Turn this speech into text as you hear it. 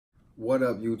What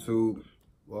up, YouTube?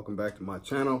 Welcome back to my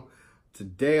channel.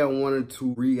 Today I wanted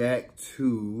to react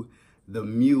to the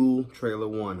Mule trailer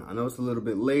 1. I know it's a little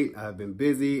bit late. I've been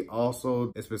busy.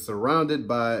 Also, it's been surrounded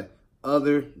by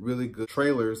other really good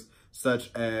trailers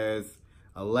such as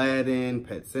Aladdin,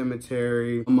 Pet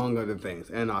Sematary, among other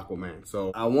things, and Aquaman.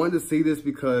 So I wanted to see this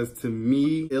because to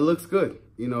me, it looks good.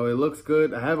 You know, it looks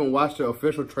good. I haven't watched the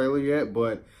official trailer yet,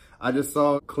 but I just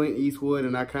saw Clint Eastwood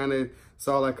and I kind of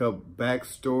saw like a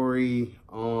backstory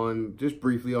on, just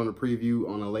briefly on a preview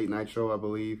on a late night show, I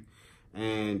believe,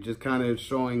 and just kind of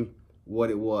showing what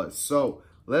it was. So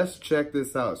let's check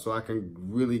this out so I can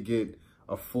really get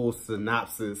a full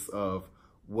synopsis of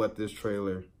what this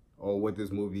trailer or what this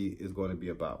movie is going to be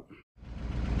about.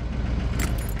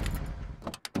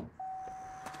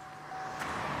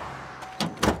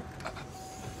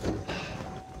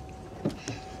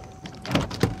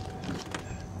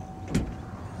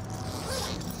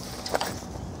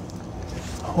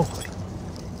 Oh.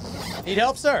 Need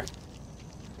help, sir?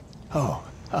 Oh,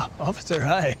 officer,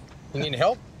 hi. You need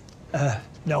help?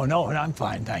 No, I'm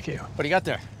fine, thank you. What do you got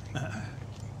there?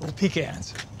 Well,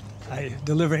 pecans.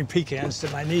 Delivering pecans to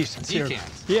my niece. And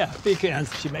Pecans? Yeah,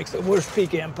 pecans. She makes the worst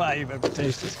pecan pie you've ever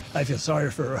tasted. I feel sorry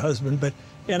for her husband,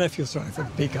 and I feel sorry for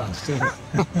the pecans, too.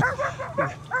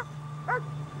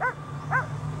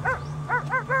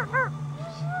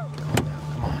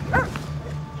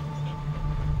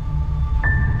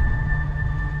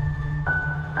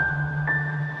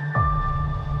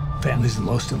 Family's the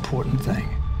most important thing.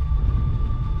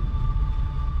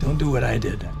 Don't do what I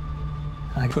did.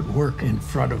 I put work in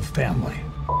front of family.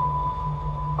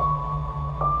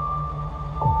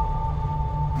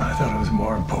 I thought it was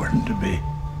more important to be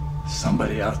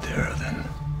somebody out there than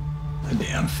the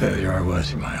damn failure I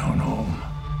was in my own home.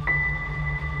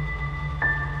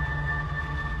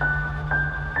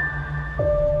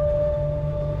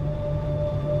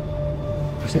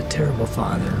 I was a terrible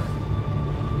father.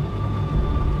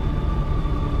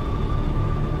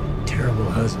 Terrible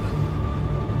husband.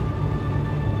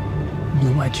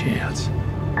 Blew my chance.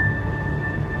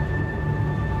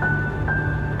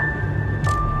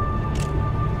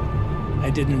 I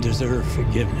didn't deserve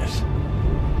forgiveness.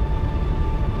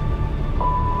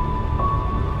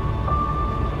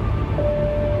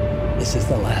 This is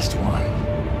the last one.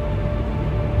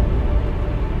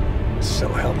 So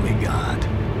help me God.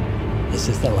 This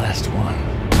is the last one.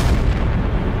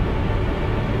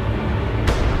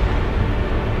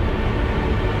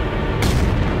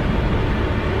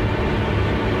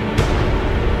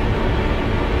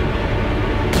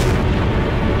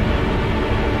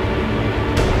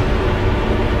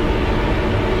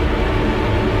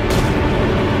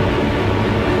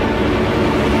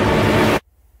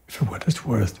 For what it's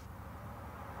worth,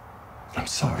 I'm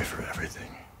sorry for everything.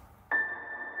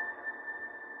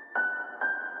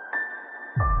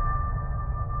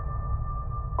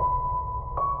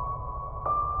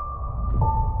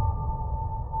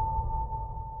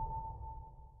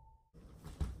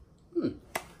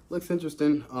 Looks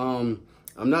interesting. I'm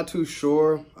not too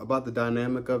sure about the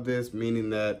dynamic of this, meaning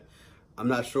that I'm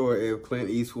not sure if Clint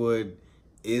Eastwood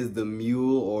is the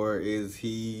Mule or is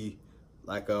he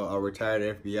like a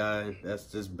retired FBI that's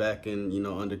just back in,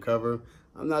 undercover.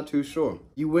 I'm not too sure.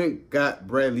 You got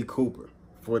Bradley Cooper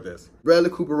for this. Bradley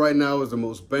Cooper right now is the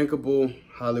most bankable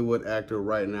Hollywood actor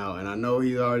right now, and I know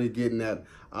he's already getting that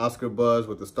Oscar buzz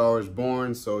with The Star Is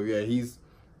Born. So yeah, he's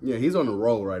on the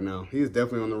roll right now. He's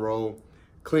definitely on the roll.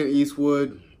 Clint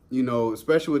Eastwood,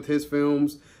 especially with his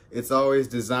films, it's always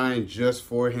designed just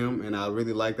for him, and I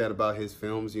really like that about his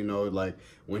films. Like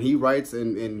when he writes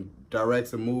and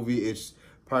directs a movie, it's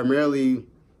primarily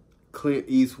Clint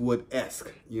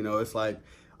Eastwood-esque. It's like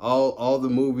all the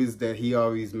movies that he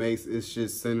always makes, it's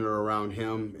just centered around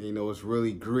him. It's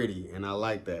really gritty, and I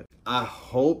like that. I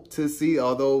hope to see,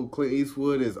 although Clint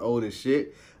Eastwood is old as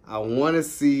shit, I want to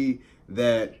see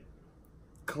that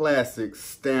classic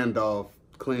standoff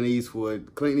Clint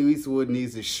Eastwood. Clint Eastwood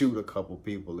needs to shoot a couple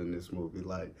people in this movie.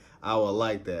 Like, I would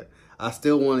like that. I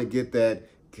still want to get that,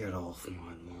 get off my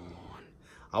lawn.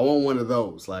 I want one of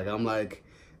those. Like, I'm like,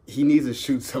 he needs to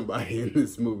shoot somebody in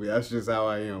this movie. That's just how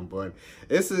I am. But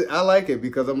I like it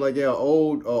because I'm like, yeah,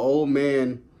 old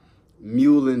man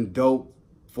muling dope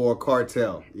for a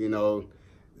cartel,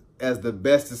 as the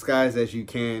best disguise as you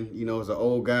can. As an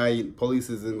old guy,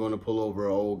 police isn't going to pull over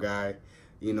an old guy,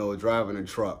 driving a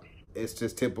truck. It's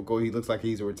just typical. He looks like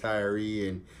he's a retiree,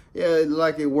 and yeah,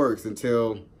 like it works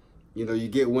until, you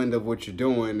get wind of what you're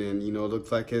doing, and, it looks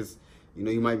like his,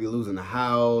 you might be losing a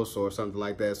house or something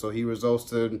like that. So he resorts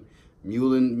to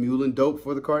muling dope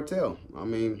for the cartel. I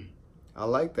mean, I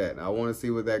like that. I want to see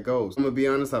where that goes. I'm gonna be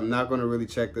honest, I'm not gonna really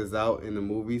check this out in the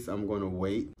movies. I'm gonna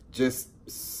wait, just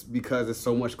because there's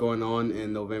so much going on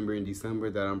in November and December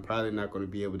that I'm probably not gonna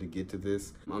be able to get to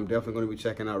this. I'm definitely gonna be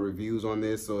checking out reviews on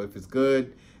this, so if it's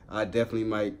good, I definitely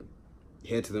might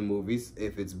head to the movies.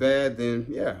 If it's bad, then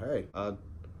yeah, hey, I'll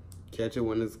catch it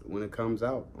when it comes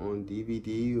out on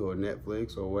DVD or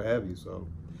Netflix or what have you. So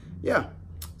yeah.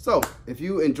 So if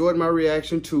you enjoyed my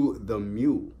reaction to The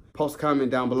Mule, post a comment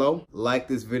down below, like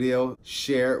this video,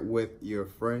 share it with your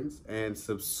friends, and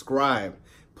subscribe.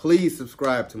 Please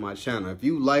subscribe to my channel. If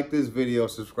you like this video,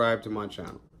 subscribe to my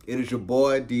channel. It is your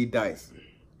boy D Dyson.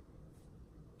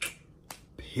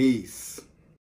 Peace.